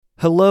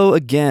Hello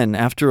again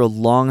after a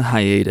long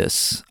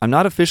hiatus. I'm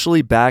not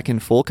officially back in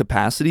full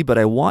capacity, but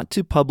I want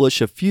to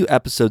publish a few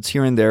episodes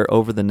here and there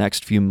over the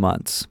next few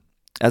months.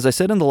 As I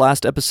said in the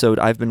last episode,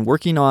 I've been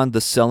working on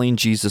the Selling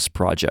Jesus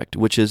project,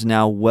 which is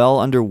now well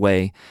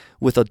underway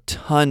with a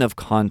ton of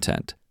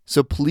content.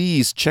 So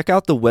please check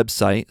out the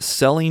website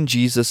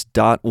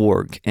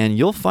sellingjesus.org, and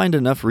you'll find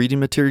enough reading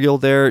material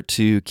there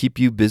to keep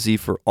you busy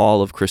for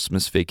all of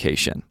Christmas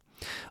vacation.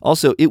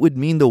 Also, it would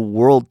mean the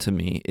world to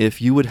me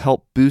if you would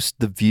help boost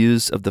the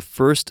views of the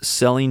first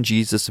Selling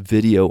Jesus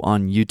video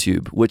on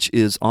YouTube, which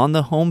is on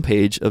the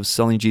homepage of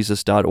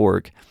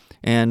sellingjesus.org,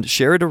 and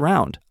share it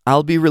around.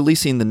 I'll be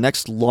releasing the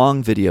next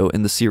long video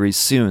in the series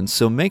soon,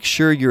 so make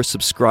sure you're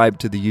subscribed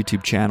to the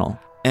YouTube channel.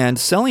 And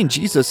Selling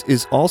Jesus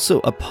is also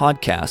a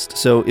podcast,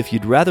 so if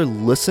you'd rather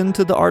listen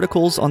to the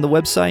articles on the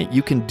website,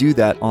 you can do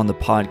that on the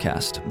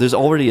podcast. There's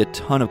already a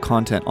ton of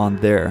content on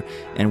there,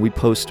 and we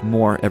post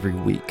more every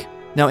week.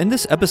 Now, in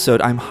this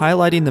episode, I'm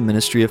highlighting the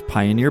ministry of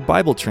Pioneer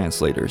Bible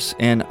Translators,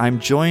 and I'm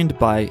joined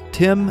by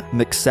Tim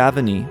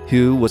MacSaveny,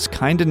 who was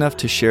kind enough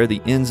to share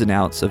the ins and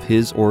outs of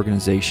his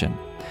organization.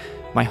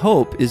 My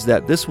hope is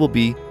that this will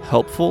be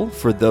helpful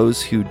for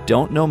those who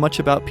don't know much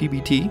about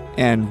PBT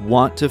and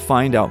want to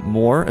find out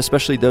more,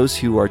 especially those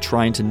who are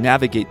trying to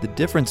navigate the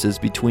differences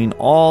between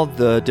all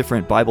the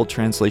different Bible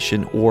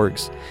translation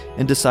orgs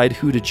and decide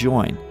who to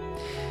join.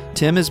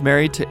 Tim is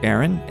married to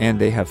Erin, and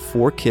they have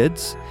 4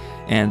 kids,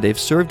 and they've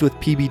served with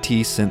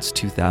PBT since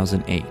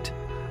 2008.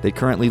 They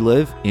currently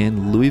live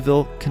in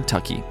Louisville,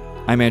 Kentucky.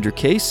 I'm Andrew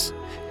Case,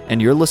 and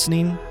you're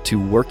listening to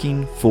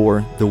Working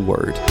for the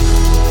Word.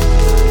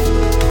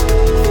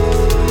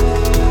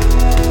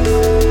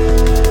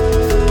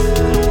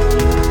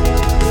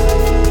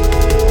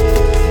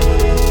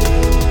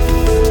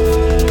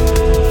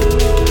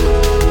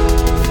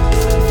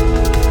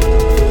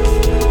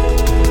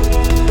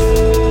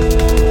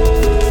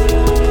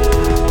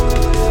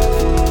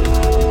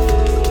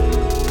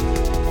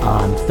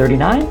 I'm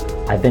 39.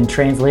 I've been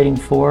translating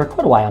for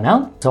quite a while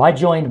now. So I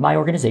joined my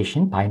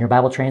organization, Pioneer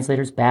Bible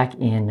Translators, back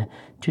in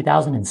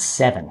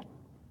 2007.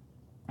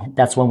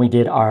 That's when we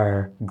did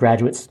our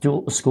graduate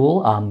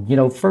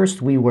school.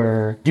 First we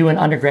were doing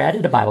undergrad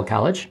at a Bible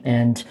college.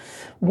 And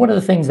one of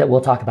the things that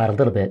we'll talk about a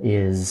little bit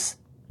is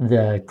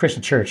the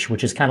Christian church,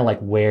 which is kind of like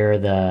where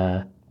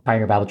the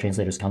Pioneer Bible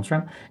Translators comes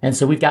from. And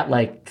so we've got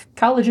like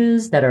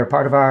colleges that are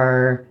part of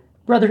our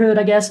brotherhood,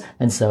 I guess.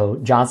 And so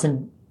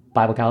Johnson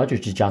Bible College,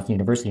 which is Johnson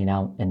University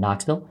now in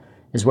Knoxville,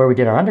 is where we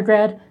did our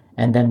undergrad.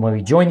 And then when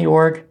we joined the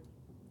org,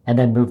 and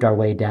then moved our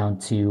way down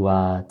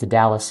to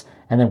Dallas,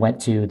 and then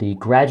went to the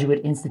Graduate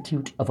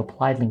Institute of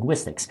Applied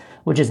Linguistics,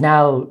 which is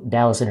now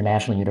Dallas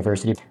International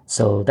University.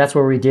 So that's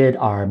where we did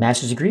our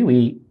master's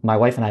degree. My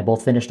wife and I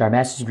both finished our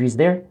master's degrees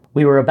there.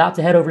 We were about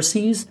to head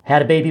overseas,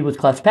 had a baby with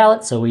cleft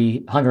palate, so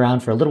we hung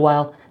around for a little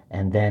while,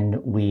 and then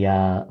we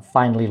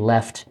finally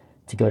left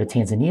to go to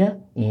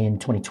Tanzania in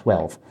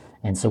 2012.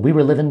 And so we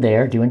were living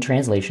there doing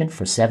translation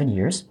for 7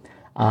 years,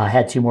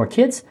 had 2 more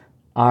kids.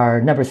 Our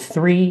number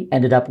 3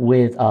 ended up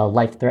with a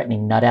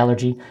life-threatening nut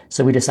allergy,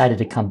 so we decided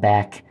to come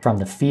back from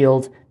the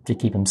field to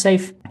keep him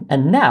safe.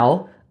 And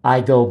now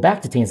I go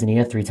back to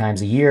Tanzania 3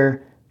 times a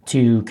year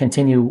to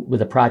continue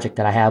with a project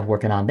that I have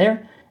working on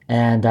there.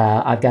 And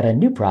I've got a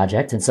new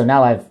project, and so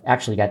now I've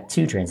actually got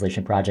 2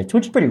 translation projects,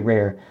 which is pretty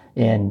rare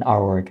in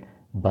our org.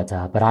 But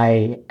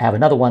I have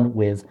another one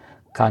with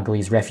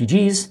Congolese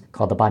refugees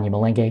called the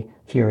Banyamulenge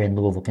here in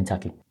Louisville,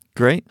 Kentucky.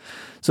 Great.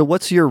 So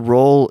what's your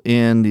role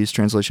in these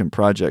translation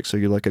projects? Are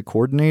you like a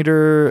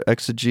coordinator,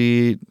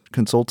 exegete,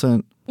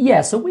 consultant?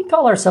 Yeah, so we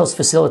call ourselves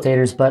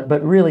facilitators, but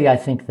really I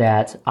think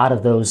that out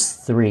of those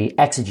 3,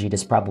 exegete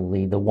is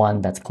probably the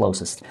one that's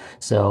closest.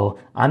 So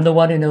I'm the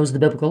one who knows the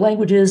biblical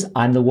languages.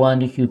 I'm the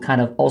one who kind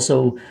of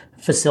also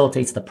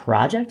facilitates the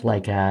project,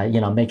 like,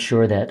 make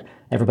sure that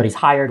everybody's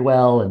hired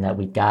well and that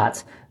we've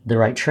got the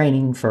right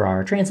training for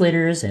our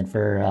translators and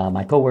for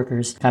my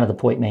coworkers, kind of the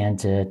point man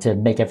to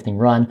make everything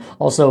run.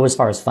 Also, as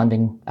far as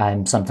funding,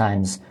 I'm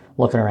sometimes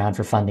looking around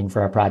for funding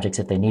for our projects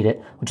if they need it,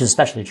 which is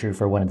especially true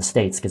for one of the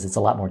states because it's a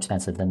lot more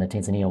expensive than the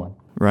Tanzania one.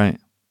 Right.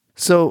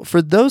 So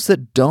for those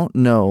that don't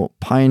know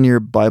Pioneer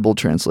Bible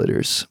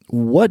Translators,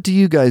 what do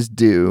you guys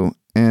do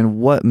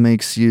and what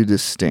makes you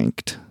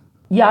distinct?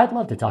 Yeah, I'd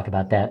love to talk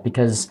about that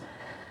because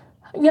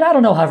I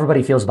don't know how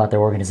everybody feels about their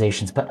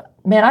organizations, but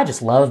man, I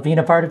just love being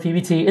a part of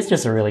PBT. It's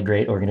just a really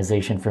great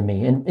organization for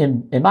me.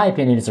 In my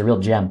opinion, it's a real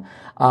gem.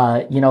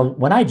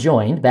 When I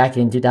joined back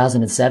in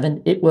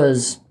 2007, it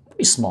was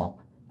pretty small,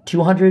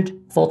 200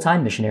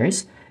 full-time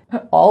missionaries.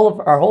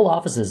 Our whole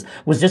offices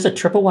was just a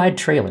triple-wide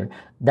trailer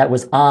that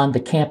was on the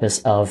campus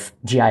of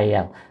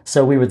GIAL.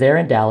 So we were there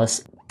in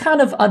Dallas,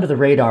 kind of under the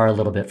radar a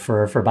little bit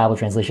for Bible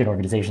translation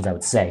organizations, I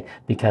would say,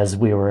 because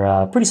we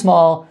were pretty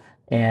small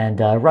and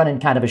running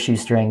kind of a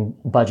shoestring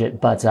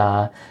budget. But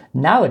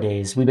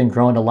nowadays, we've been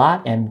growing a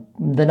lot, and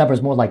the number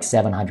is more like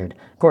 700.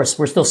 Of course,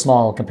 we're still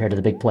small compared to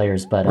the big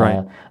players, but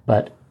right.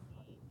 But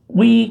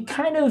we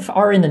kind of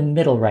are in the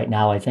middle right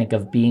now, I think,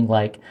 of being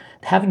like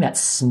having that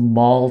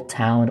small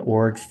town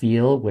org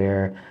feel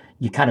where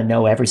you kind of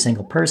know every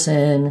single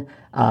person.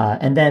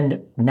 And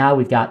then now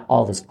we've got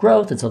all this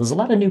growth. And so there's a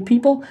lot of new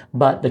people,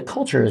 but the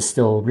culture is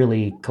still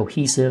really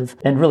cohesive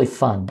and really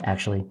fun,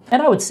 actually.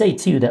 And I would say,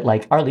 too, that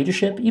like our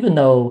leadership, even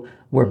though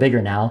we're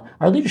bigger now,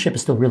 our leadership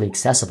is still really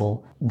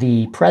accessible.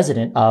 The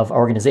president of our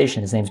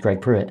organization, his name's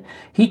Greg Pruitt,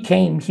 he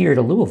came here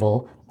to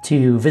Louisville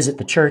to visit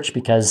the church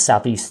because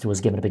Southeast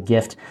was given a big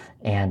gift,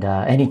 and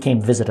he came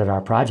and visited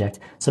our project.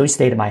 So he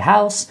stayed at my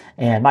house,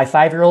 and my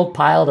 5-year-old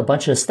piled a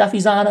bunch of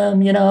stuffies on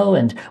him,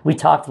 and we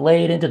talked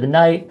late into the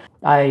night.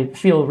 I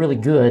feel really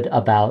good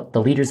about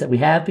the leaders that we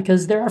have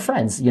because they're our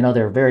friends.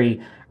 They're very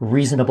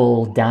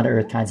reasonable,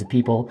 down-to-earth kinds of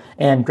people.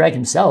 And Greg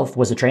himself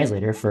was a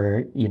translator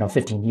for,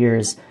 15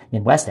 years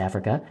in West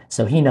Africa.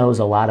 So he knows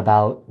a lot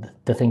about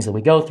the things that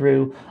we go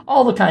through,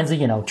 all the kinds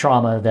of,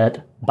 trauma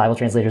that Bible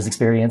translators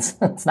experience.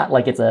 It's not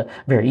like it's a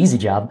very easy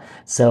job.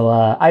 So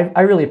I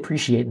really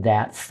appreciate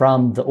that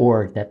from the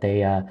org, that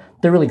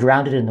they're really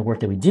grounded in the work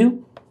that we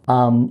do.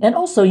 And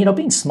also,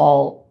 being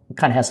small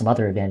kind of has some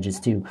other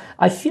advantages too.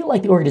 I feel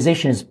like the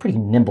organization is pretty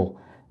nimble.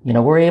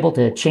 We're able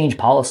to change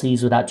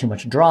policies without too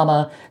much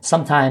drama.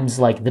 Sometimes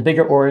like the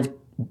bigger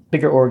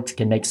orgs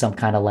can make some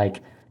kind of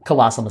like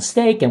colossal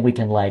mistake, and we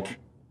can like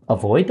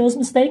avoid those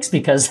mistakes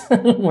because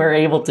we're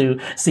able to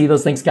see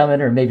those things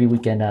coming, or maybe we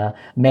can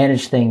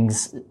manage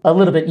things a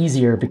little bit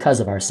easier because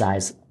of our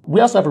size.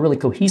 We also have a really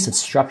cohesive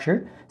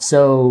structure.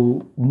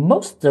 So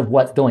most of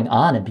what's going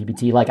on in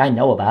PBT, like I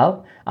know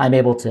about, I'm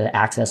able to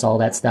access all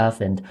that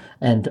stuff and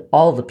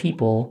all the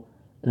people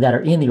that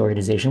are in the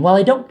organization. While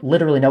I don't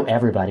literally know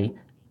everybody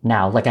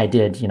now, like I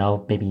did,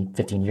 maybe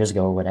 15 years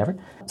ago or whatever,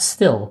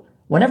 still,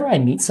 whenever I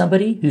meet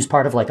somebody who's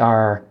part of like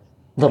our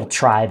little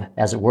tribe,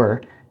 as it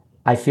were,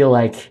 I feel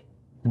like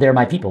they're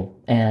my people,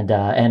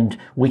 and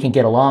we can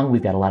get along.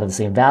 We've got a lot of the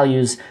same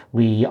values.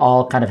 We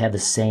all kind of have the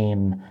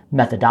same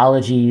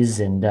methodologies,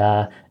 and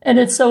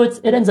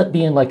it ends up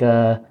being like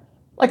a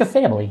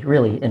family,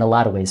 really, in a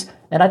lot of ways.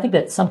 And I think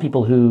that some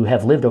people who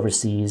have lived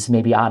overseas,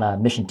 maybe on a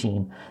mission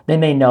team, they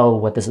may know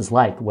what this is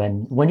like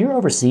when you're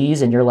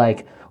overseas and you're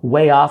like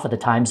way off of the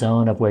time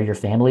zone of where your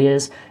family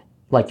is,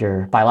 like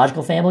your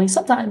biological family.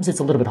 Sometimes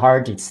it's a little bit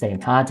hard to stay in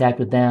contact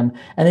with them,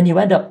 and then you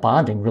end up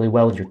bonding really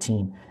well with your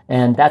team.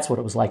 And that's what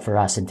it was like for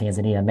us in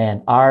Tanzania.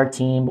 Man, our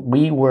team,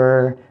 we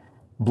were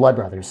blood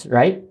brothers,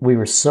 right? We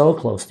were so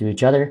close to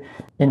each other.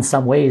 In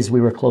some ways, we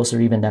were closer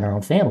even than our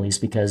own families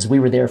because we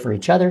were there for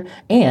each other.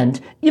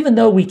 And even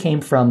though we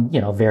came from,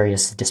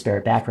 various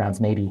disparate backgrounds,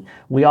 maybe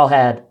we all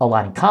had a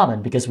lot in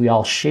common because we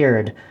all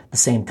shared the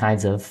same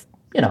kinds of,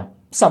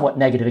 somewhat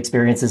negative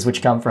experiences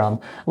which come from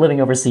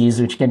living overseas,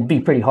 which can be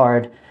pretty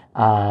hard.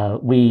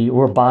 We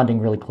were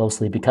bonding really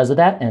closely because of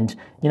that. And,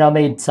 I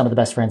made some of the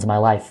best friends in my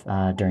life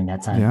during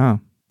that time. Yeah,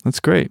 that's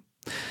great.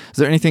 Is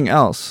there anything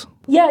else?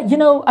 Yeah,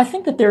 I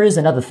think that there is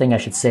another thing I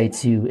should say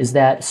too, is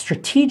that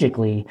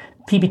strategically,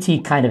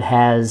 PBT kind of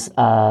has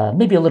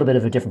maybe a little bit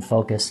of a different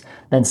focus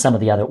than some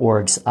of the other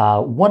orgs.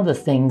 One of the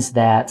things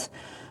that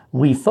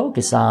we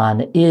focus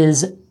on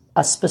is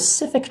a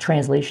specific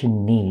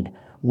translation need,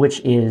 which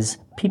is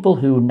people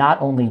who not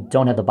only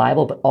don't have the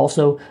Bible, but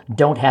also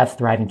don't have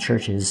thriving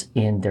churches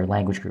in their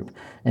language group.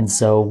 And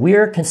so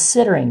we're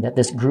considering that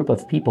this group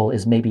of people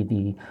is maybe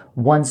the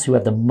ones who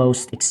have the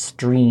most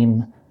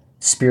extreme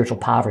spiritual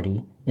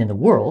poverty in the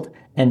world.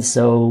 And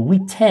so we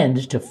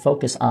tend to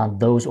focus on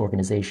those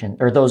organizations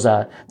or those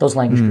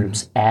language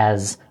groups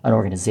as an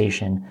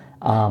organization.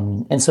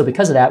 And so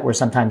because of that, we're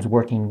sometimes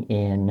working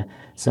in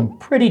some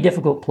pretty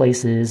difficult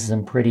places,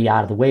 some pretty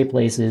out of the way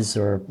places,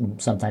 or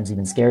sometimes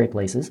even scary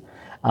places.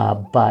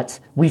 But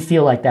we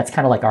feel like that's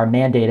kind of like our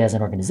mandate as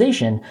an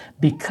organization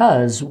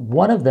because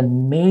one of the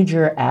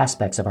major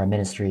aspects of our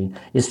ministry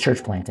is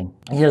church planting.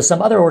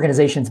 Some other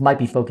organizations might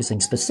be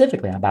focusing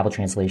specifically on Bible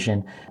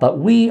translation, but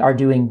we are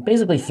doing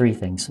basically three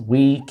things.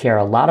 We care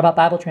a lot about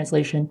Bible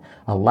translation,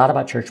 a lot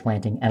about church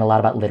planting, and a lot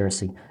about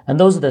literacy. And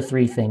those are the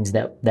three things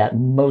that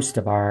most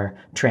of our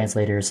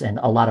translators and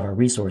a lot of our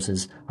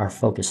resources are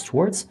focused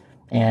towards.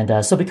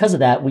 And so because of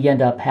that, we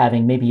end up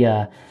having maybe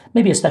a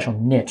special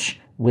niche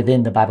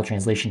within the Bible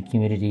translation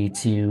community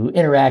to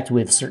interact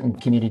with certain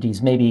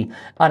communities, maybe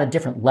on a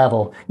different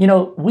level.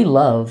 We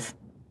love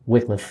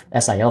Wycliffe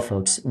SIL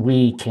folks.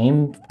 We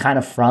came kind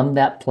of from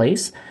that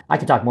place. I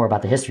could talk more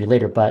about the history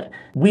later, but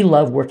we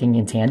love working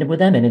in tandem with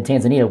them. And in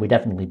Tanzania, we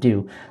definitely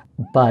do.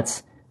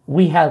 But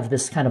we have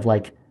this kind of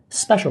like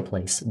special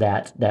place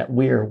that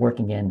we're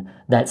working in,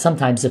 that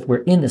sometimes if we're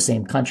in the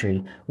same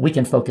country, we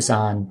can focus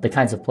on the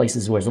kinds of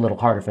places where it's a little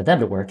harder for them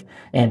to work.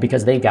 And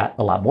because they've got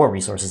a lot more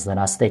resources than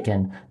us, they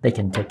can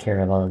take care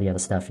of all of the other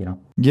stuff,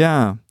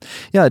 Yeah.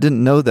 I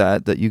didn't know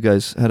that you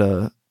guys had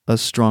a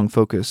strong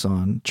focus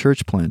on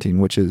church planting,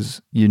 which is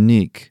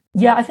unique.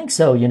 Yeah, I think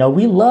so.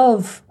 We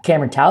love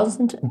Cameron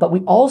Townsend, but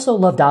we also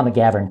love Don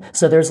McGavran.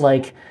 So there's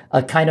like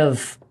a kind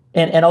of,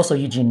 and also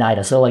Eugene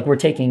Nida. So like we're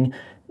taking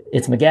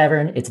it's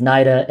McGavern, it's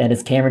NIDA, and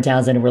it's Cameron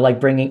Townsend, and we're like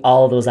bringing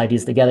all of those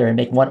ideas together and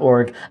make one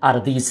org out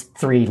of these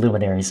three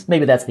luminaries.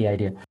 Maybe that's the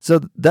idea.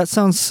 So that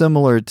sounds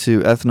similar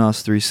to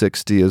Ethnos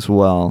 360 as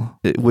well.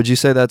 Would you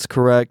say that's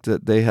correct,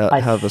 that they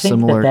have a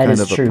similar kind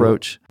of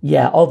approach?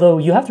 Yeah, although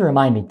you have to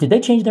remind me, did they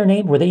change their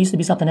name? Were they used to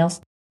be something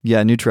else?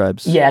 Yeah, New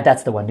Tribes. Yeah,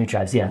 that's the one, New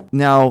Tribes, yeah.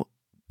 Now,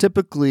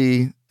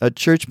 typically, a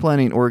church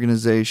planting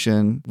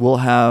organization will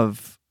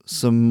have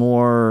some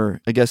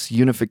more, I guess,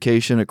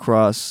 unification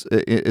across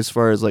as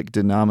far as like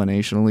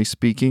denominationally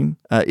speaking.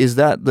 Is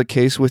that the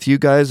case with you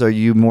guys? Are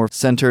you more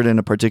centered in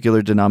a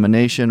particular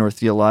denomination or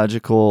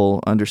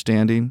theological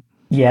understanding?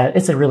 Yeah,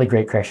 it's a really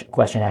great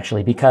question,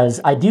 actually, because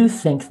I do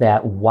think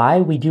that why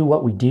we do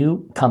what we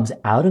do comes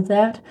out of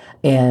that.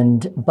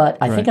 But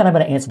I think I'm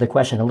going to answer the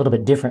question a little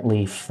bit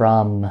differently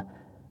from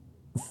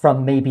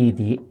maybe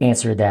the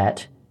answer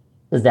that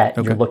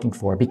you're looking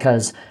for.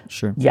 Because,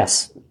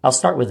 yes, I'll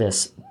start with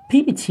this.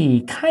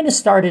 PBT kind of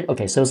started,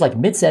 so it was like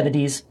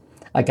mid-70s.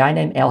 A guy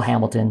named Al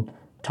Hamilton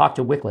talked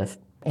to Wycliffe,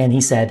 and he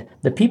said,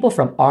 the people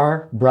from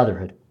our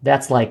brotherhood,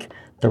 that's like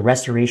the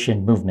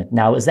Restoration Movement.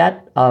 Now, is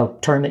that a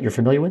term that you're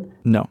familiar with?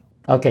 No.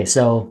 Okay,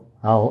 so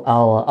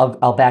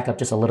I'll back up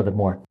just a little bit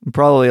more.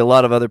 Probably a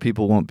lot of other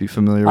people won't be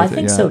familiar with it. I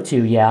think so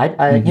too.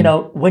 Yeah, you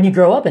know, when you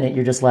grow up in it,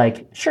 you're just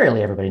like,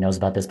 surely everybody knows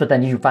about this, but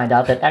then you find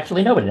out that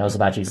actually nobody knows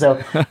about you. So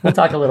we'll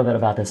talk a little bit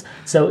about this.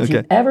 So if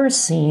you've ever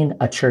seen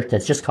a church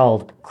that's just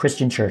called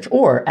Christian Church,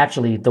 or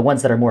actually the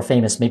ones that are more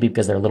famous, maybe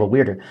because they're a little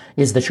weirder,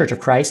 is the Church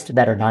of Christ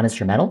that are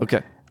non-instrumental.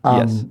 Okay.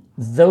 Yes.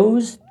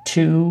 Those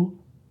two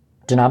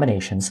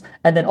denominations,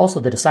 and then also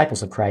the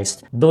Disciples of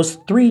Christ, those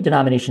three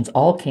denominations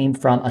all came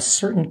from a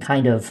certain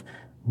kind of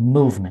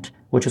movement,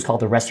 which was called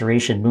the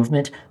Restoration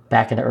Movement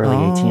back in the early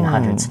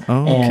 1800s.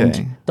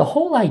 And the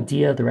whole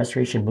idea of the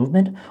Restoration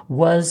Movement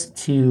was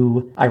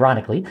to,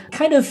 ironically,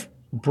 kind of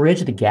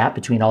bridge the gap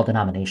between all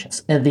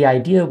denominations. And the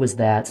idea was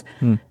that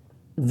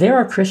there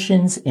are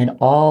Christians in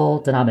all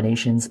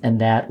denominations, and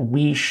that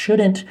we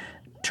shouldn't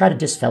try to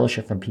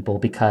disfellowship from people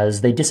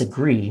because they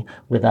disagree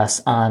with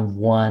us on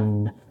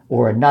one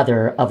or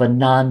another of a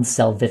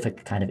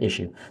non-salvific kind of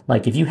issue.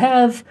 Like if you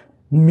have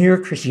mere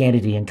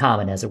Christianity in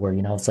common, as it were,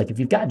 you know, it's like if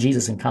you've got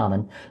Jesus in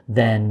common,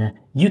 then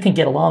you can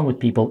get along with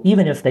people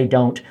even if they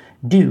don't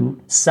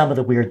do some of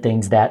the weird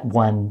things that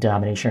one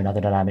denomination or another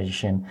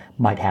denomination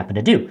might happen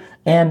to do.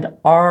 And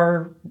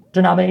our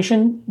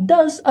denomination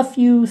does a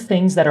few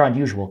things that are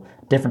unusual,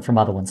 different from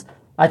other ones.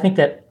 I think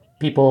that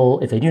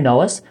people, if they do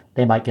know us,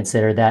 they might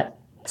consider that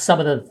some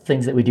of the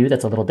things that we do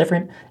that's a little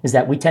different is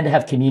that we tend to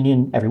have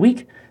communion every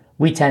week.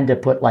 We tend to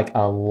put like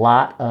a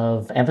lot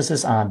of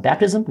emphasis on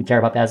baptism. We care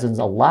about baptisms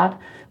a lot.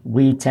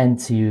 We tend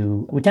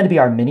to be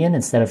Arminian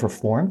instead of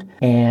Reformed,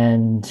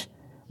 and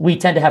we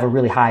tend to have a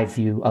really high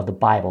view of the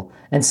Bible.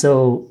 And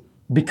so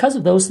because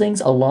of those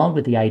things, along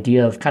with the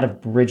idea of kind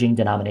of bridging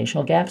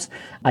denominational gaps,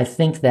 I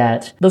think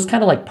that those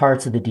kind of like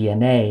parts of the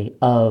DNA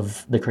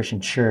of the Christian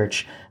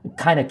church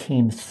kind of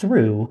came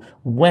through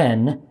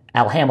when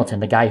Al Hamilton,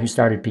 the guy who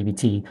started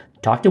PBT,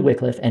 talked to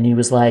Wycliffe, and he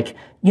was like,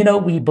 you know,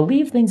 we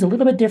believe things a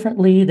little bit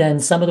differently than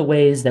some of the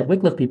ways that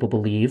Wycliffe people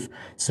believe.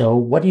 So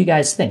what do you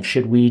guys think?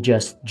 Should we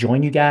just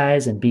join you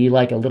guys and be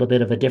like a little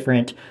bit of a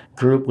different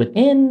group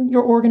within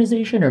your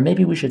organization? Or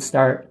maybe we should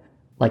start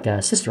like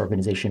a sister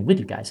organization with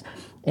you guys.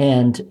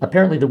 And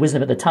apparently the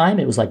wisdom at the time,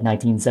 it was like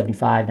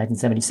 1975,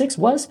 1976,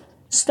 was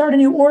start a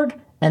new org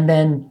and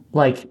then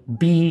like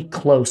be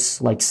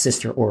close like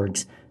sister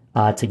orgs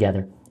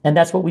together. And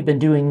that's what we've been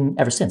doing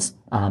ever since.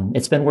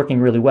 It's been working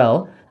really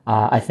well.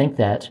 I think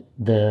that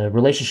the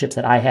relationships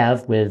that I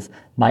have with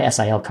my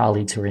SIL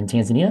colleagues who are in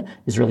Tanzania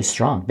is really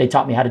strong. They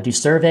taught me how to do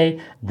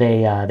survey.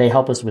 They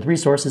help us with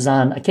resources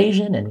on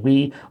occasion, and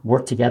we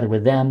work together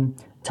with them,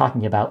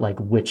 talking about like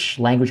which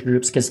language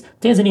groups, because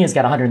Tanzania's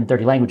got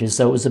 130 languages,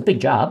 so it was a big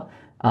job.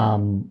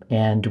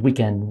 And we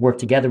can work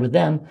together with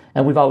them.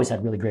 And we've always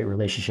had really great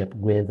relationship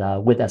with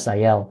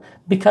SIL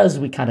because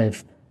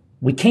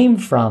we came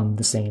from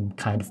the same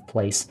kind of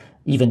place,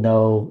 even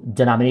though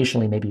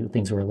denominationally maybe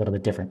things were a little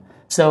bit different.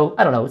 So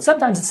I don't know.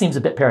 Sometimes it seems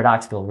a bit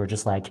paradoxical. We're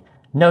just like,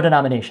 no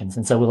denominations.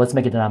 And so let's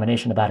make a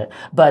denomination about it.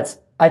 But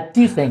I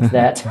do think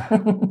that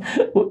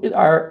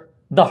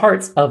the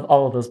hearts of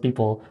all of those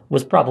people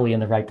was probably in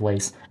the right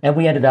place. And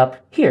we ended up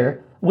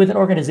here with an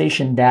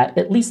organization that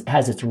at least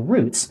has its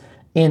roots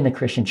in the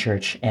Christian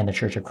church and the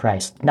Church of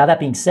Christ. Now, that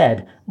being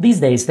said,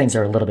 these days things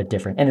are a little bit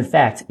different. And in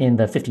fact, in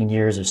the 15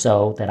 years or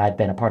so that I've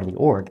been a part of the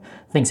org,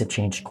 things have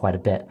changed quite a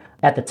bit.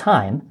 At the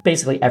time,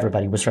 basically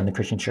everybody was from the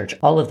Christian church.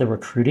 All of the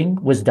recruiting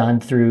was done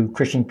through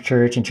Christian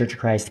church and Church of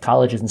Christ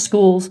colleges and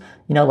schools,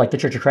 you know, like the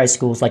Church of Christ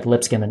schools like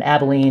Lipscomb and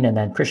Abilene, and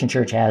then Christian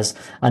church has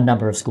a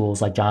number of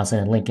schools like Johnson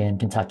and Lincoln,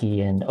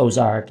 Kentucky and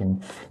Ozark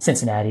and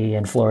Cincinnati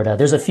and Florida.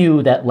 There's a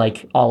few that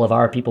like all of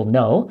our people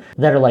know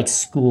that are like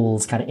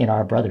schools kind of in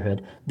our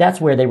brotherhood. That's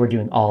where they were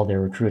doing all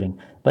their recruiting.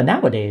 But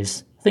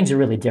nowadays, things are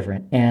really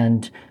different.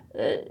 And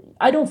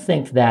I don't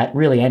think that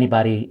really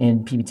anybody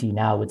in PBT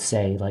now would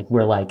say like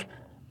we're like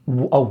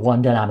a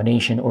one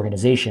denomination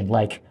organization,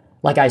 like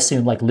I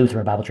assume like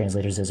Lutheran Bible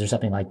Translators is or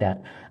something like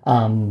that.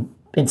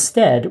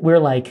 instead, we're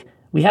like,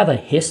 we have a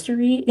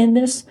history in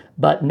this,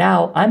 but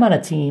now I'm on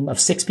a team of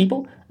 6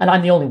 people, and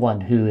I'm the only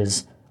one who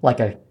is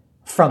like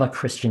from a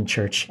Christian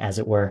church, as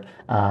it were.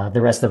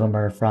 The rest of them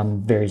are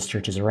from various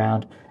churches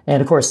around.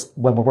 And of course,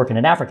 when we're working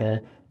in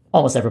Africa,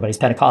 almost everybody's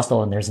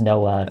Pentecostal, and there's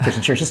no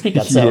Christian church to speak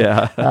of. So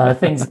Yeah.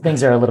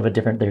 things are a little bit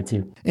different there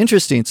too.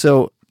 Interesting.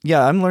 So,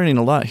 yeah, I'm learning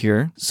a lot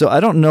here. So I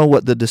don't know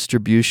what the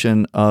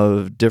distribution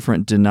of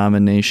different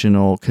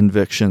denominational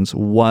convictions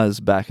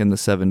was back in the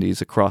 70s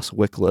across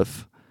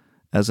Wycliffe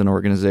as an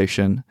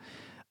organization.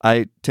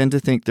 I tend to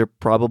think there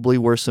probably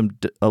were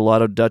a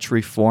lot of Dutch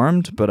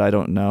Reformed, but I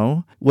don't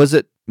know. Was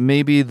it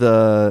maybe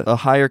a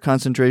higher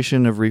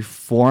concentration of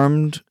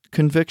Reformed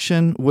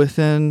conviction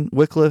within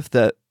Wycliffe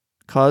that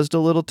caused a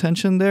little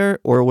tension there,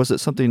 or was it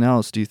something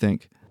else, do you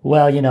think?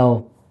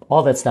 Well,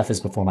 all that stuff is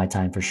before my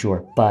time for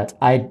sure. But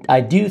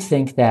I do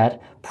think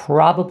that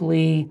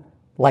probably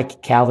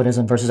like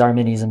Calvinism versus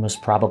Arminianism was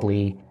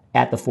probably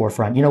at the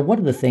forefront. One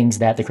of the things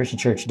that the Christian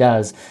church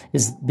does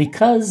is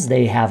because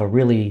they have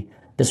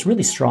this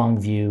really strong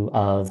view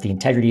of the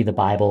integrity of the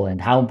Bible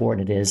and how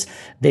important it is,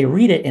 they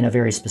read it in a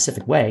very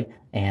specific way.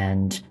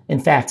 And in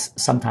fact,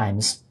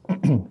 sometimes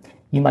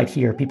you might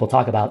hear people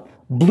talk about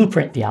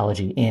blueprint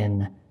theology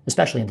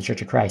especially in the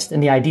Church of Christ.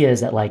 And the idea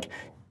is that like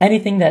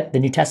anything that the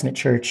New Testament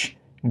church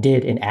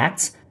did in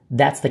Acts,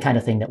 that's the kind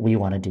of thing that we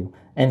want to do.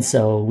 And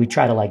so we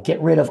try to like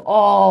get rid of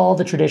all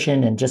the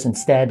tradition and just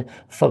instead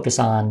focus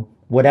on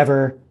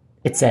whatever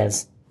it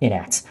says in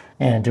Acts.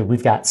 And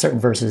we've got certain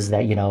verses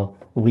that,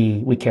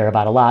 we care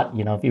about a lot.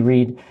 If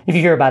you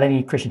hear about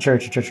any Christian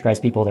church or Church of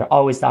Christ people, they're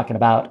always talking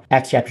about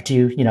Acts chapter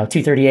 2,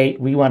 238.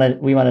 We want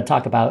to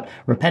talk about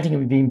repenting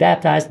and being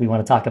baptized. We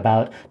want to talk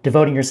about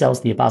devoting yourselves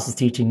to the apostles'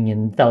 teaching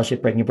and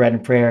fellowship, breaking bread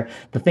and prayer.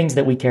 The things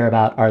that we care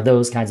about are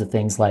those kinds of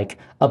things, like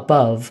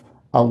above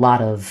a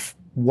lot of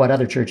what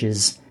other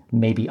churches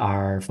maybe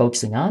are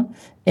focusing on.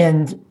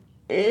 And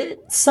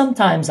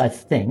sometimes I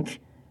think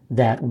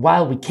that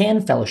while we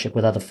can fellowship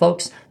with other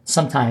folks,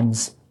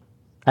 sometimes,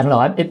 I don't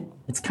know,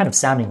 it's kind of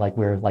sounding like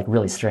we're like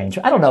really strange.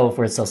 I don't know if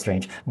we're so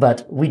strange,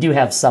 but we do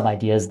have some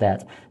ideas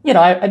that,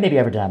 maybe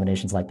every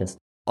denomination's like this.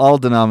 All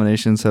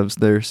denominations have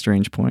their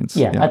strange points.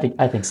 Yeah.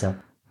 I think so.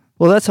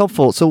 Well, that's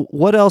helpful. So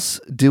what else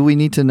do we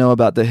need to know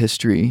about the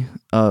history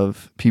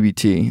of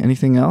PBT?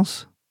 Anything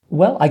else?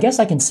 Well, I guess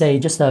I can say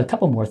just a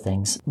couple more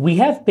things. We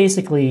have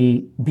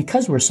basically,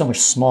 because we're so much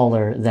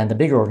smaller than the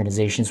bigger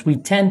organizations, we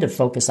tend to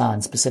focus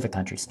on specific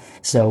countries.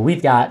 So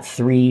we've got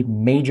 3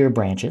 major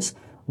branches.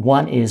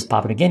 One is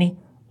Papua New Guinea,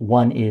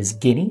 one is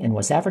Guinea in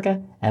West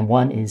Africa, and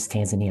one is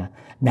Tanzania.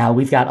 Now,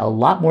 we've got a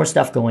lot more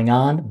stuff going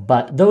on,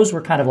 but those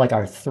were kind of like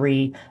our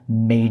 3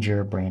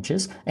 major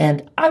branches.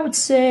 And I would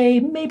say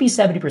maybe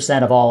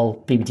 70% of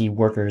all PBT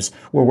workers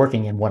were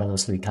working in one of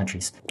those 3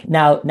 countries.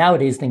 Now,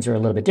 nowadays, things are a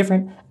little bit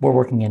different. We're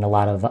working in a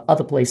lot of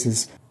other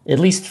places. At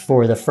least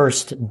for the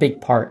first big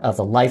part of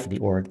the life of the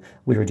org,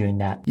 we were doing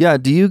that. Yeah,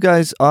 do you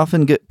guys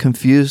often get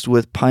confused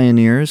with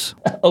pioneers?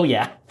 Oh,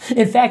 yeah.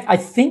 In fact, I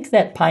think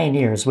that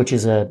Pioneers, which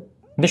is a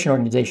mission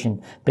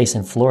organization based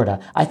in Florida,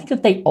 I think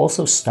that they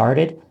also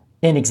started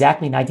in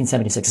exactly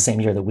 1976, the same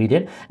year that we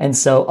did. And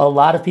so a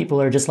lot of people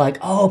are just like,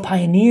 oh,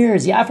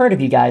 Pioneers. Yeah, I've heard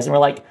of you guys. And we're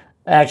like,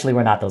 actually,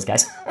 we're not those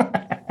guys.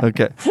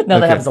 Okay.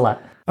 That happens a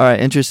lot. All right,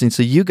 interesting.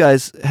 So you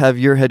guys have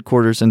your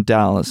headquarters in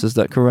Dallas, is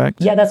that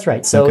correct? Yeah, that's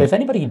right. So if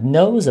anybody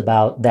knows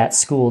about that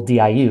school,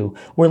 DIU,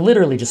 we're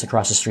literally just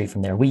across the street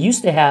from there. We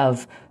used to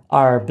have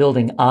our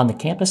building on the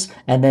campus,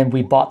 and then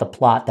we bought the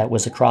plot that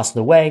was across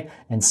the way,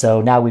 and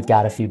so now we've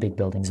got a few big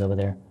buildings over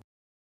there.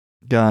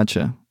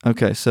 Gotcha.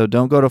 Okay, so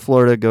don't go to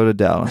Florida, go to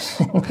Dallas.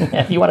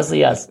 If you want to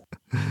see us.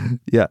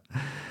 Yeah,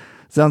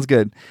 sounds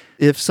good.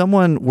 If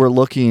someone were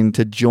looking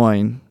to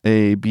join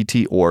a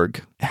BT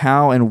org,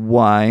 how and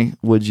why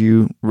would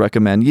you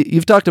recommend?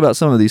 You've talked about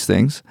some of these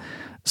things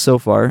so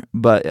far,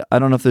 but I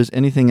don't know if there's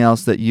anything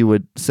else that you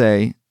would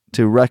say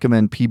to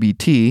recommend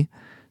PBT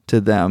to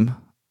them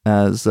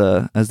as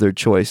their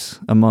choice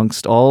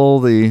amongst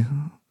all the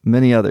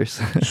many others.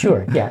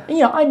 Sure, yeah.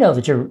 I know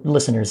that your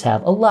listeners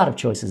have a lot of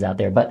choices out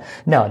there, but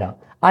no.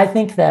 I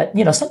think that,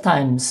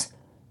 sometimes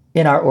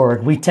in our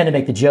org, we tend to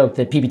make the joke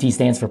that PBT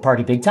stands for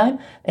Party Big Time,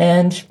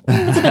 and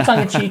it's a bit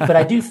tongue-in-cheek, but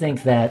I do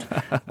think that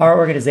our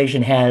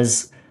organization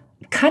has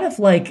kind of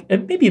like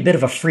maybe a bit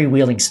of a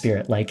freewheeling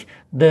spirit. Like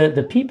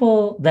the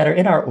people that are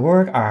in our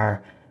org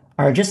are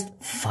just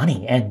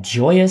funny and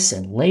joyous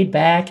and laid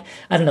back.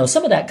 I don't know.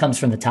 Some of that comes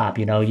from the top.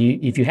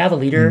 If you have a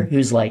leader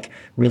who's like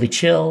really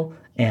chill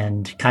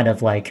and kind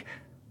of like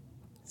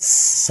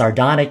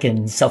sardonic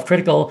and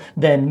self-critical,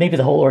 then maybe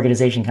the whole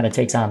organization kind of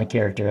takes on the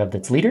character of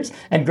its leaders.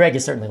 And Greg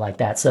is certainly like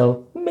that.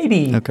 So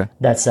maybe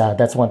that's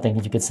one thing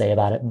that you could say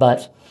about it.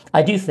 But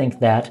I do think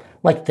that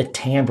like the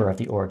timbre of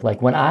the org,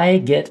 like when I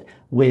get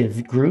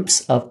with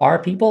groups of our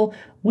people,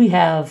 we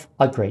have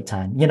a great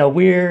time.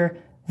 We're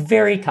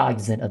very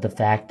cognizant of the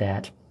fact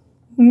that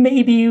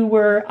maybe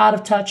we're out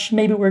of touch,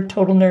 maybe we're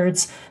total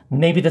nerds,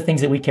 maybe the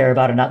things that we care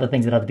about are not the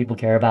things that other people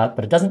care about,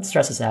 but it doesn't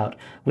stress us out.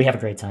 We have a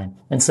great time.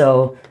 And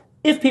so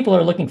if people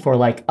are looking for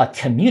like a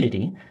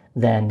community,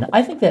 then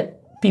I think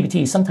that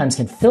PBT sometimes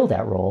can fill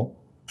that role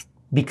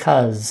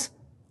because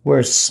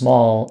we're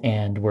small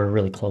and we're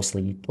really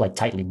closely, like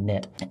tightly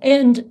knit.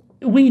 And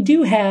we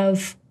do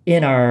have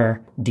in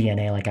our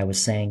DNA, like I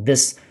was saying,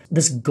 this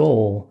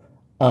goal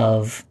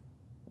of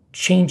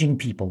changing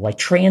people, like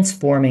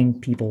transforming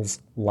people's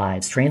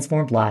lives,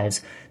 transformed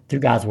lives through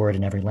God's word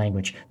in every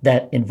language.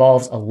 That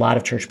involves a lot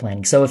of church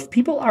planting. So if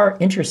people are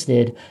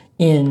interested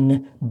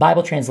in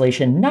Bible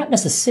translation, not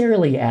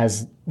necessarily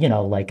as,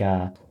 like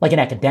an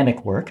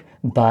academic work,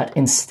 but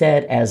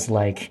instead as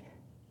like,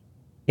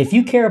 if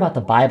you care about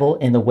the Bible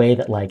in the way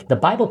that like the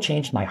Bible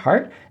changed my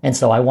heart, and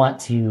so I want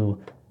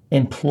to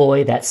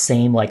employ that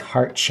same like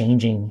heart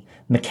changing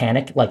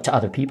mechanic like to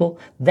other people,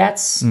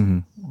 that's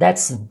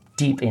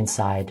deep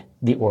inside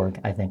the org,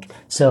 I think.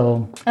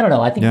 So I don't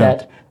know. I think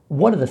that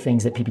one of the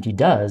things that PPT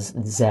does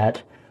is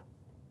that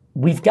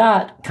we've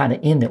got kind of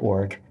in the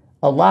org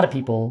a lot of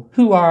people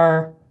who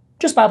are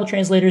just Bible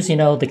translators,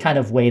 the kind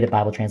of way that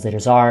Bible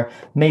translators are.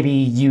 Maybe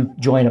you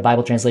join a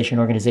Bible translation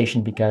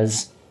organization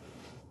because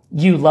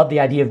you love the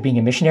idea of being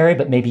a missionary,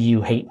 but maybe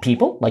you hate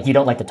people. Like you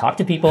don't like to talk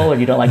to people or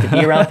you don't like to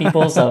be around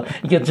people. So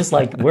you can just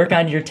like work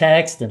on your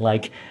text and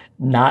like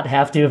not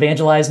have to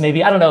evangelize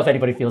maybe. I don't know if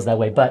anybody feels that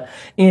way, but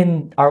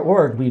in our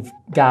org, we've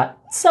got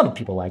some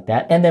people like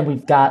that. And then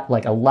we've got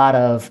like a lot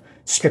of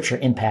scripture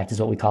impact is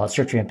what we call it.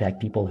 Scripture impact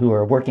people who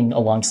are working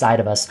alongside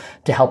of us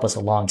to help us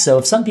along. So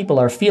if some people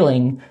are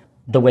feeling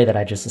the way that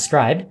I just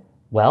described,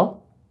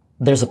 well,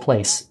 there's a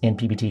place in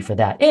PBT for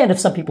that. And if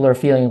some people are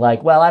feeling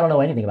like, well, I don't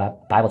know anything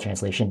about Bible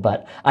translation,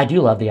 but I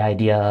do love the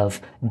idea of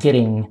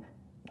getting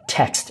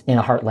text in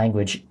a heart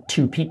language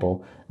to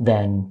people,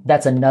 then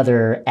that's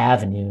another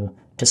avenue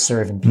to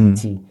serve in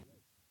PBT.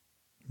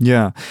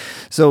 Yeah.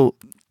 So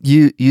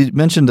you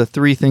mentioned the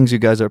three things you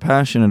guys are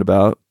passionate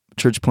about,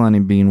 church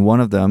planting being one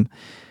of them.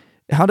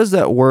 How does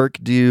that work?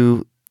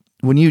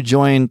 When you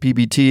join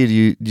PBT, do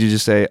you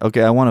just say,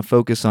 okay, I want to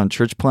focus on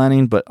church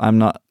planting, but I'm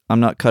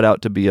not cut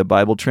out to be a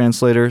Bible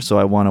translator, so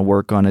I want to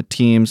work on a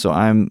team, so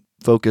I'm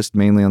focused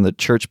mainly on the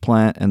church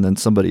plant, and then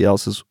somebody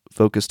else is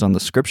focused on the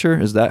scripture?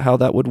 Is that how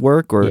that would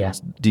work? Or yeah,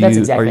 that's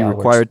exactly are you how it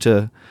required works.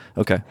 to...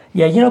 Okay.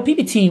 Yeah,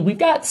 PBT, we've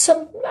got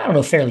some,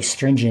 fairly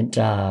stringent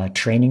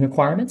training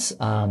requirements.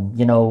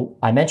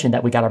 I mentioned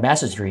that we got our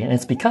master's degree, and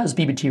it's because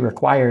PBT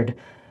required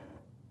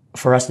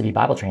for us to be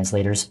Bible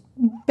translators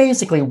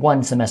basically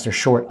one semester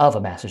short of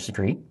a master's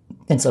degree.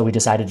 And so we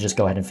decided to just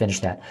go ahead and finish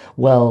that.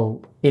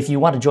 Well, if you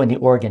want to join the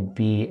org and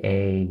be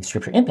a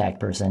scripture impact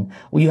person,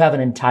 well, you have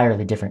an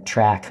entirely different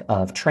track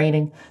of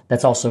training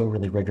that's also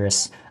really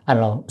rigorous. I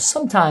don't know.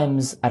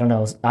 Sometimes, I don't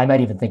know, I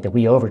might even think that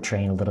we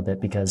overtrain a little bit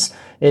because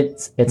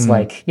it's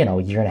like,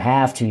 a year and a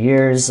half, 2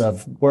 years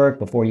of work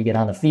before you get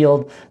on the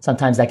field.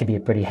 Sometimes that could be a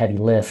pretty heavy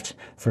lift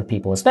for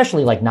people,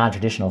 especially like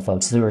non-traditional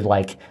folks who are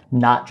like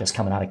not just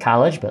coming out of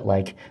college, but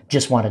like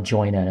just want to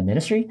join a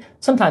ministry.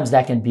 Sometimes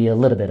that can be a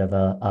little bit of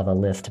a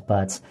lift,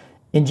 but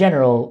in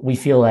general, we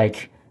feel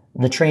like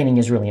the training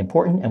is really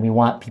important and we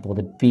want people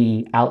to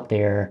be out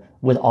there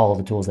with all of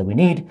the tools that we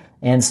need.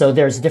 And so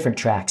there's different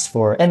tracks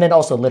and then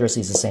also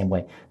literacy is the same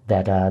way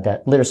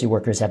that literacy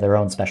workers have their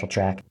own special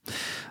track.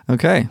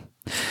 Okay.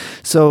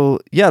 So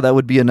yeah, that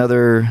would be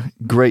another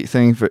great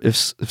thing for if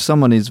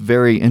someone is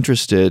very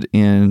interested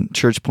in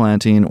church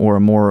planting or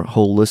a more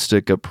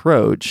holistic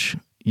approach,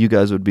 you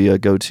guys would be a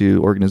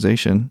go-to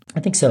organization.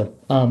 I think so.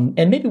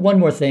 And maybe one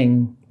more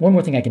thing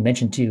I can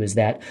mention too is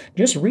that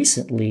just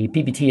recently,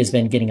 PBT has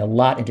been getting a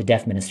lot into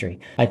deaf ministry.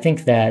 I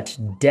think that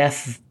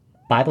deaf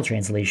Bible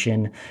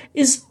translation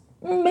is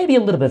maybe a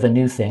little bit of a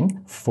new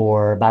thing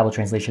for Bible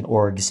translation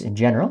orgs in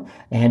general,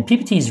 and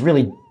PBT's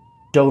really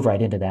dove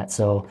right into that.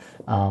 So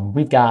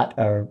we've got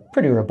a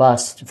pretty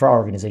robust, for our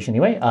organization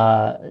anyway,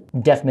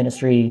 deaf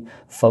ministry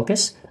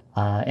focus.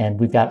 And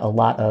we've got a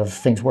lot of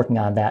things working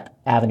on that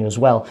avenue as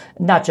well,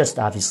 not just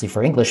obviously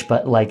for English,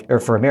 but or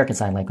for American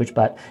Sign Language,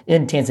 but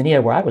in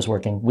Tanzania where I was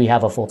working, we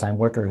have a full-time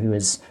worker who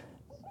is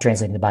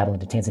translating the Bible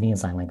into Tanzanian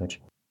Sign Language.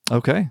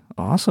 Okay,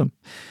 awesome.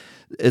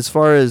 As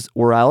far as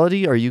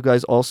orality, are you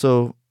guys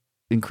also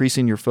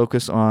increasing your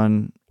focus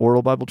on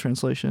oral Bible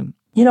translation?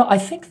 I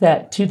think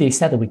that to the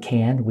extent that we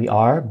can, we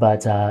are,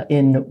 but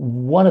in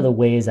one of the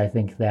ways I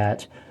think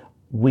that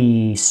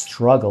we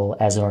struggle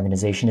as an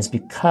organization is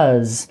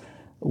because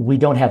we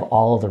don't have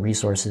all of the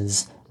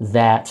resources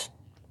that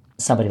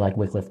somebody like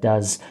Wycliffe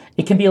does.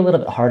 It can be a little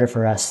bit harder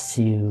for us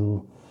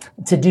to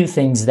do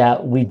things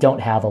that we don't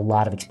have a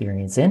lot of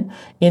experience in.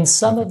 In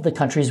some of the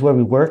countries where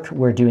we work,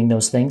 we're doing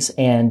those things.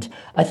 And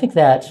I think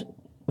that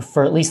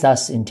for at least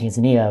us in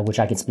Tanzania, which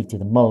I can speak to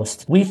the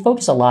most, we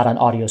focus a lot on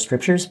audio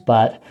scriptures,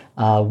 but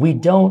we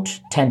don't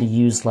tend to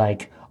use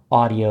like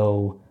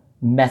audio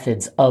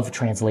methods of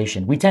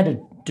translation. We tend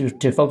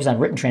to focus on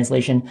written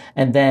translation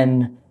and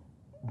then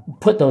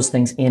put those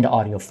things into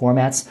audio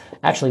formats.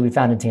 Actually, we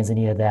found in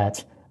Tanzania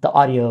that the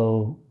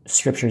audio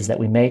scriptures that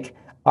we make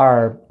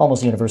are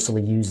almost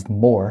universally used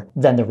more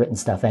than the written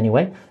stuff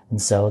anyway.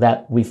 And so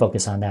that we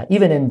focus on that.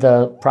 Even in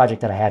the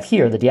project that I have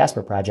here, the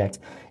Diaspora Project,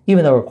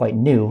 even though we're quite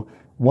new,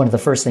 one of the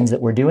first things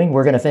that we're doing.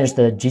 We're going to finish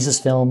the Jesus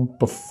film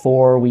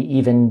before we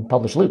even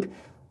publish Luke,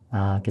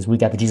 because we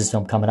got the Jesus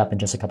film coming up in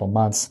just a couple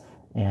months,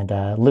 and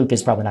Luke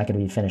is probably not going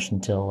to be finished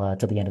until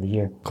the end of the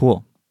year.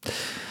 Cool.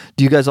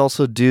 Do you guys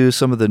also do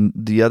some of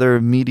the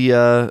other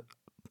media?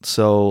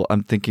 So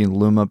I'm thinking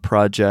Luma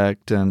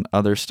Project and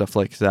other stuff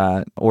like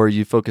that, or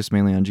you focus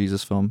mainly on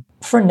Jesus film?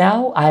 For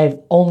now, I've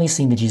only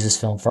seen the Jesus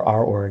film for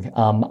our org.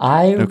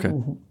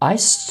 I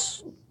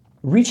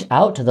reached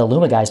out to the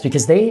Luma guys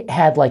because they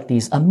had like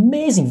these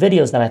amazing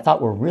videos that I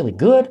thought were really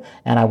good,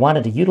 and I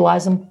wanted to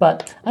utilize them,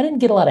 but I didn't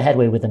get a lot of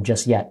headway with them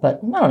just yet. But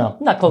I don't know,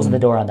 I'm not closing the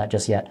door on that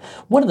just yet.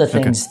 One of the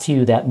things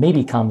too that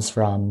maybe comes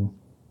from,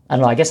 I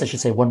don't know, I guess I should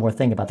say one more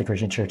thing about the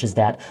Christian church is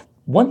that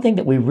one thing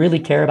that we really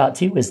care about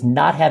too is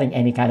not having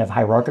any kind of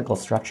hierarchical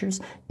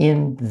structures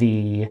in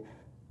the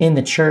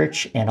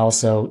church, and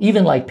also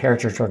even like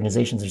parachurch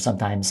organizations are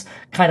sometimes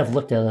kind of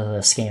looked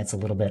askance a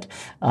little bit.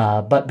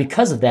 But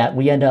because of that,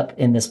 we end up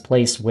in this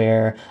place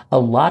where a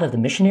lot of the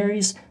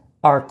missionaries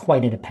are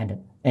quite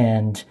independent.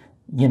 And,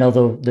 you know,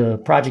 the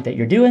project that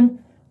you're doing,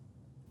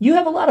 you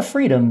have a lot of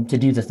freedom to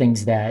do the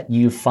things that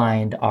you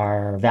find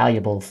are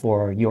valuable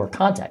for your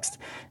context.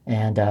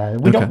 And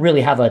we don't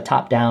really have a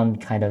top-down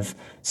kind of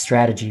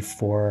strategy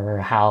for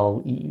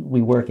how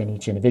we work in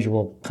each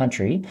individual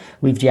country.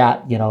 We've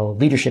got, you know,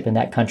 leadership in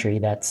that country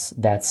that's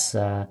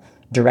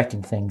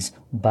directing things.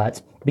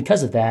 But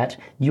because of that,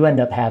 you end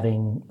up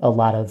having a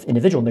lot of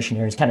individual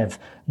missionaries kind of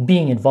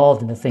being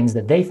involved in the things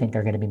that they think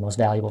are going to be most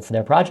valuable for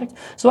their project.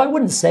 So I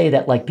wouldn't say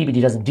that like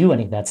PBD doesn't do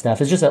any of that stuff.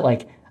 It's just that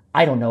like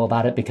I don't know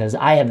about it because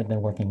I haven't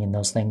been working in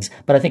those things,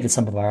 but I think that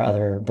some of our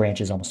other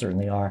branches almost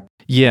certainly are.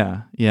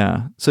 Yeah.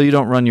 So you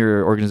don't run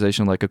your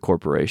organization like a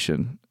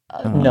corporation?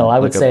 No, I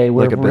would say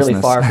we're really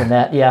far from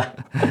that. Yeah.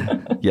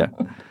 Yeah.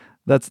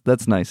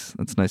 That's nice.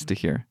 That's nice to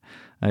hear.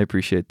 I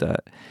appreciate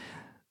that.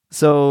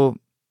 So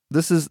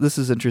this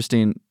is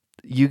interesting.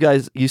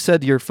 You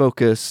said you're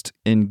focused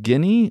in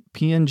Guinea,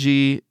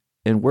 PNG,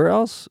 and where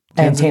else?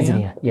 Tanzania? And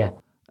Tanzania, yeah.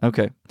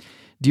 Okay.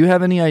 Do you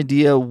have any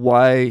idea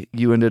why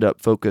you ended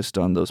up focused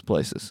on those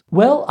places?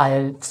 Well,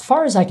 as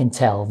far as I can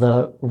tell,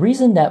 the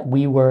reason that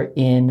we were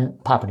in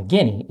Papua New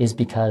Guinea is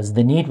because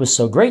the need was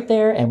so great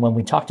there, and when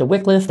we talked to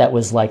Wycliffe, that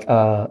was like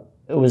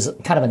it was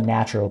kind of a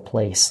natural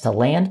place to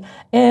land.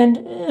 And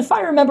if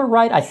I remember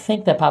right, I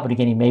think that Papua New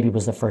Guinea maybe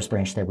was the first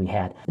branch that we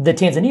had. The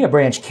Tanzania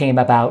branch came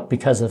about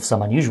because of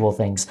some unusual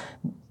things.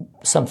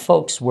 Some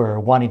folks were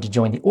wanting to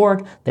join the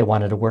org, they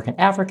wanted to work in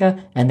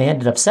Africa, and they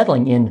ended up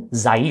settling in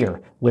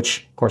Zaire,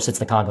 which, of course, it's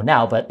the Congo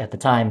now, but at the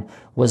time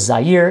was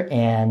Zaire,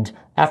 and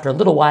after a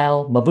little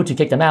while, Mobutu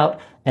kicked them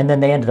out, and then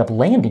they ended up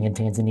landing in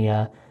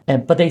Tanzania.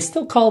 But they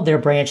still called their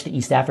branch the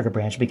East Africa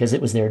branch because it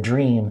was their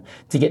dream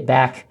to get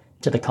back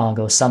to the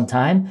Congo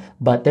sometime,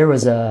 but there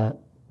was a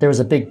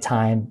big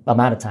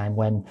amount of time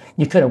when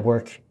you couldn't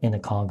work in the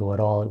Congo at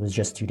all. It was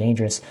just too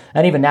dangerous.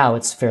 And even now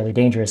it's fairly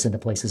dangerous in the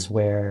places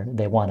where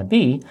they want to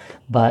be.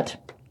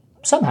 But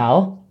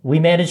somehow we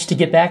managed to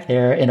get back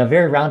there in a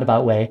very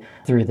roundabout way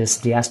through this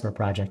diaspora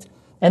project.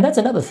 And that's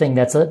another thing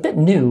that's a bit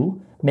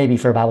new, maybe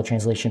for Bible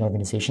translation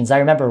organizations. I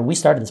remember we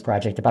started this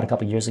project about a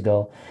couple years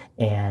ago,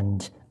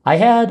 and I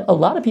had a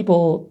lot of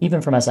people, even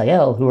from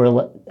SIL, who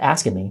were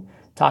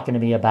talking to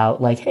me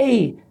about like,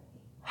 hey,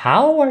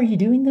 how are you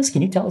doing this?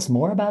 Can you tell us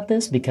more about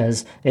this?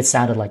 Because it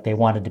sounded like they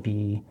wanted to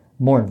be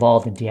more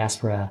involved in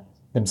diaspora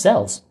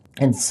themselves.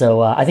 And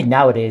so I think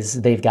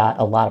nowadays they've got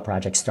a lot of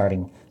projects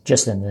starting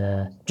just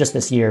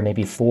this year,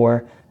 maybe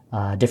 4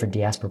 different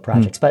diaspora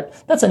projects. But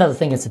that's another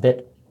thing that's a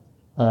bit,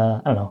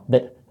 a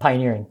bit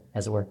pioneering,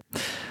 as it were.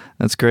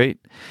 That's great.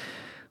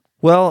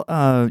 Well,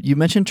 you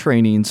mentioned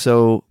training.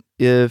 So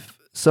if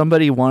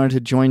somebody wanted to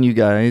join you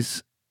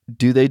guys,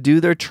 do they do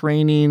their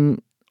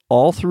training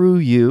all through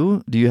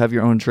you? Do you have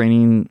your own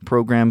training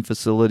program,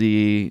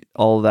 facility,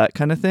 all of that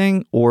kind of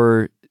thing?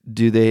 Or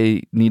do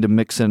they need to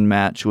mix and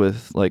match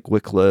with like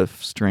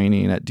Wycliffe's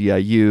training at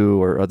DIU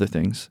or other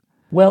things?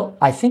 Well,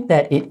 I think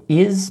that it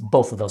is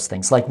both of those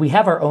things. Like we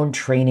have our own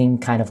training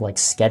kind of like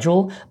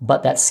schedule,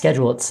 but that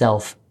schedule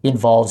itself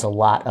involves a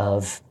lot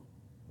of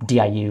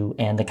DIU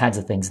and the kinds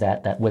of things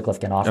that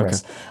Wycliffe can offer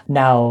us.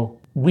 Now,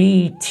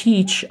 we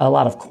teach a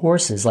lot of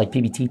courses, like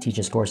PBT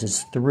teaches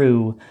courses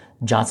through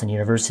Johnson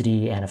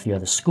University and a few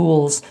other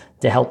schools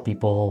to help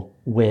people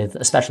with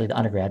especially the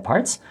undergrad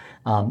parts.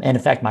 And in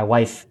fact, my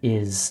wife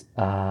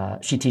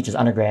she teaches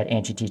undergrad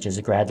and she teaches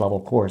a grad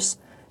level course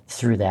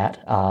through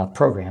that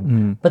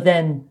program. But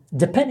then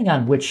depending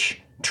on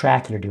which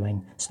track you're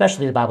doing,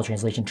 especially the Bible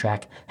translation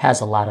track,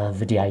 has a lot of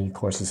the DIU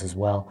courses as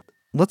well.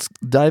 Let's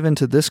dive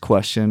into this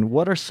question.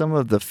 What are some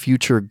of the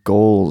future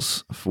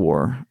goals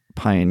for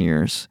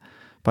Pioneer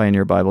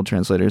Bible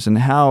translators, and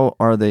how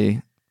are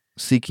they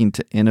seeking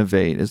to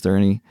innovate? Is there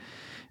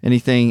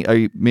anything, are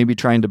you maybe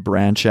trying to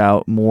branch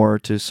out more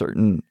to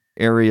certain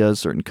areas,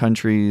 certain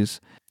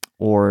countries,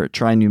 or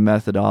try new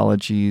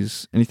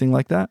methodologies, anything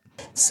like that?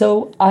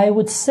 So I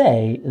would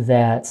say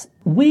that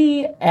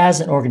we as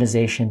an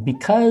organization,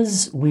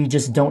 because we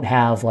just don't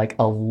have like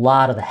a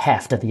lot of the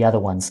heft of the other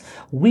ones,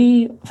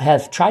 we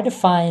have tried to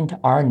find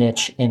our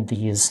niche in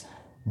these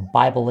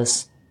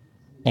Bibleless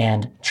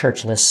and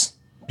churchless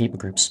people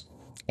groups.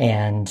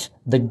 And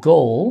the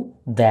goal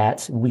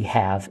that we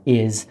have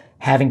is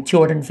having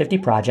 250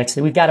 projects.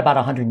 We've got about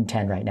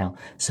 110 right now.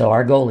 So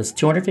our goal is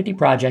 250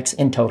 projects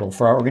in total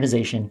for our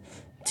organization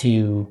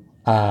to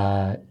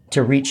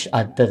reach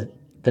the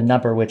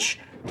number, which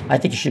I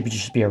think it should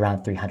just be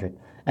around 300.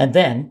 And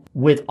then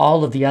with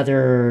all of the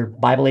other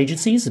Bible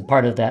agencies,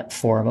 part of that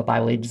forum of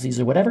Bible agencies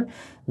or whatever,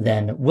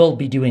 then we'll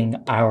be doing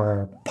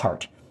our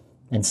part.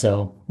 And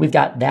so we've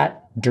got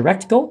that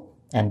direct goal,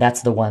 and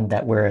that's the one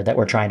that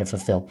we're trying to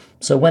fulfill.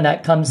 So when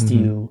that comes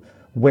to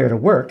where to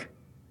work,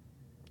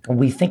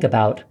 we think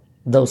about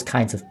those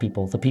kinds of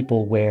people, the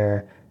people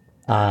where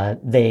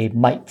they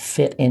might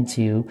fit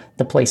into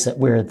the place that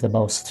we're the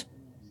most,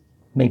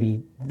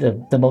 maybe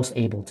the most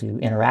able to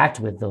interact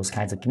with those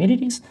kinds of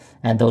communities.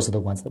 And those are the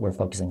ones that we're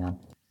focusing on.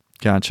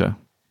 Gotcha.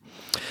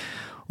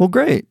 Well,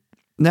 great.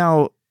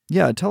 Now,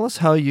 yeah, tell us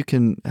how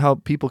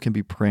people can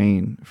be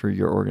praying for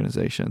your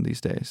organization these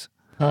days.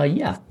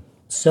 Yeah.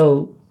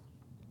 So,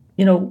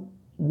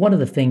 one of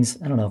the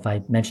things, I don't know if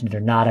I mentioned it or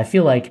not, I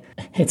feel like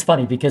it's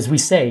funny because we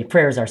say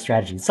prayer is our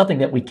strategy. It's something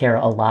that we care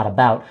a lot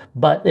about,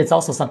 but it's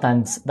also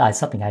sometimes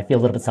something I feel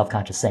a little bit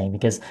self-conscious saying,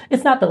 because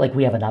it's not that like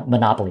we have a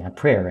monopoly on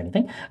prayer or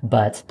anything,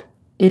 but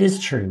it is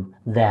true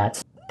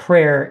that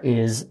prayer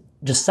is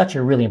just such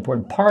a really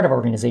important part of our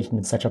organization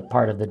and such a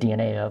part of the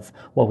DNA of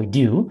what we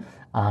do.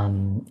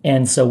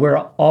 And so we're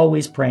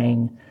always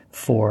praying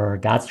for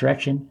God's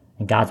direction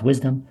and God's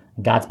wisdom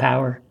and God's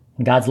power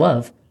and God's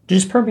love to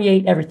just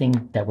permeate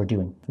everything that we're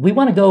doing. We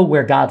want to go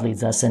where God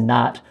leads us and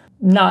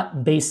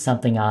not base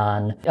something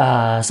on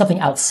something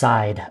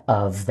outside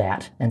of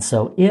that. And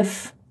so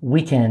if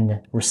we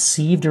can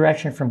receive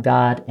direction from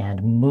God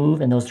and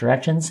move in those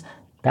directions,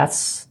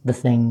 that's the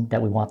thing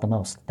that we want the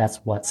most. That's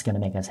what's going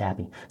to make us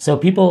happy. So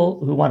people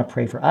who want to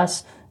pray for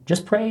us,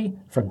 just pray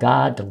for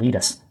God to lead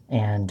us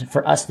and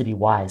for us to be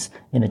wise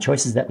in the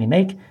choices that we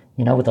make,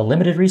 with the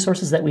limited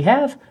resources that we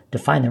have, to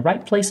find the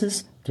right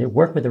places, to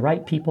work with the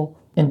right people,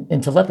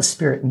 and to let the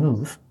Spirit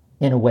move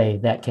in a way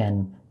that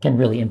can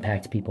really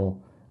impact people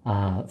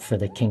for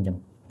the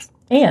kingdom.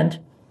 And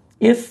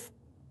if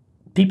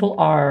people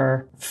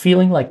are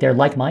feeling like they're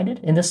like-minded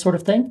in this sort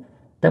of thing,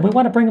 then we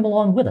want to bring them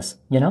along with us.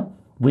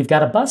 We've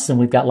got a bus and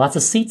we've got lots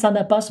of seats on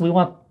that bus. We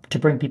want to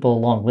bring people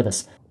along with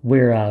us.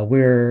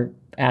 We're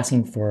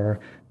asking for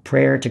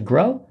prayer to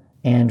grow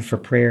and for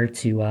prayer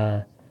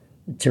to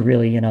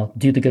really,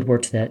 do the good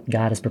works that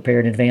God has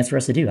prepared in advance for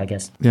us to do, I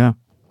guess. Yeah.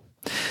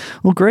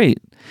 Well, great.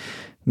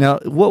 Now,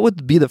 what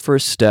would be the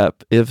first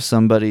step if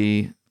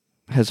somebody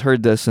has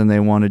heard this and they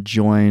want to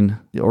join,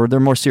 or they're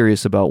more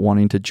serious about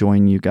wanting to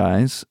join you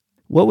guys?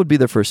 What would be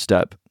the first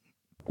step?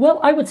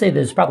 Well, I would say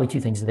there's probably two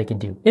things that they can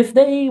do. If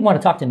they want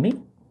to talk to me,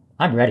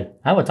 I'm ready.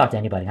 I want to talk to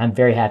anybody. I'm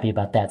very happy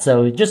about that.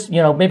 So just,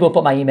 maybe we'll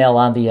put my email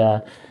on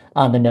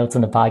the notes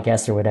on the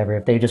podcast or whatever.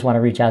 If they just want to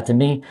reach out to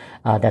me,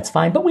 that's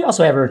fine. But we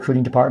also have a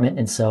recruiting department.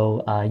 And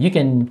so you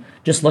can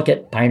just look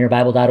at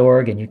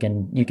pioneerbible.org and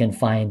you can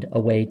find a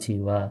way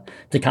to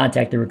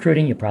contact the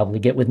recruiting. You'll probably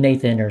get with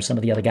Nathan or some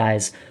of the other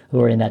guys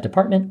who are in that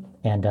department.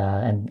 And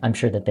I'm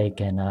sure that they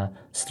can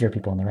steer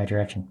people in the right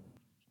direction.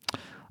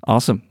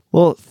 Awesome.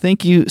 Well,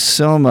 thank you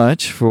so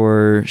much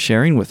for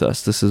sharing with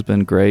us. This has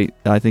been great.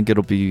 I think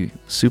it'll be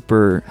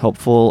super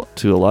helpful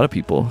to a lot of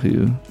people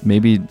who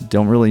maybe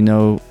don't really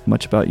know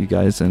much about you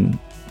guys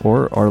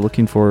or are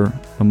looking for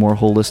a more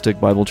holistic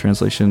Bible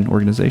translation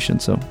organization.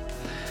 So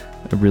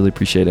I really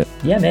appreciate it.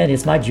 Yeah, man,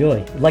 it's my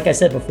joy. Like I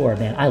said before,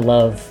 man, I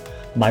love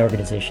my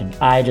organization.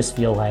 I just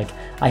feel like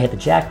I hit the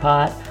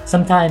jackpot.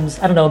 Sometimes,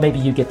 I don't know, maybe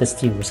you get this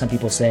too, where some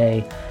people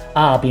say,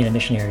 being a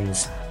missionary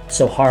is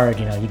so hard,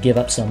 you give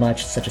up so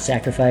much, such a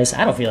sacrifice.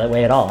 I don't feel that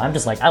way at all. I'm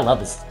just like, I love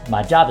this.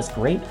 My job is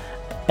great.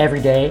 Every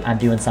day I'm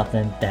doing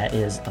something that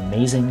is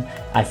amazing.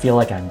 I feel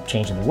like I'm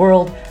changing the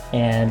world,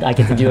 and I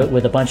get to do it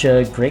with a bunch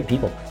of great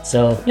people.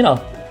 So,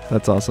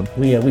 that's awesome.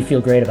 We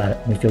feel great about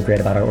it. We feel great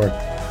about our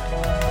work.